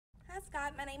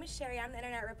my name is Sherry. I'm the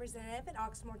Internet Representative at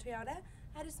Oxmoor Toyota.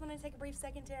 I just wanted to take a brief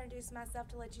second to introduce myself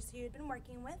to let you see who you've been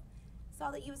working with. Saw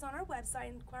that you was on our website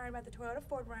inquiring about the Toyota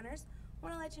 4RUNNERs.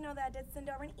 Want to let you know that I did send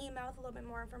over an email with a little bit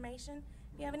more information.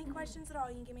 If you have any questions at all,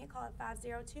 you can give me a call at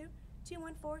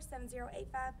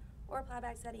 502-214-7085 or reply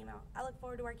back to that email. I look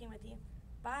forward to working with you.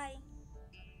 Bye.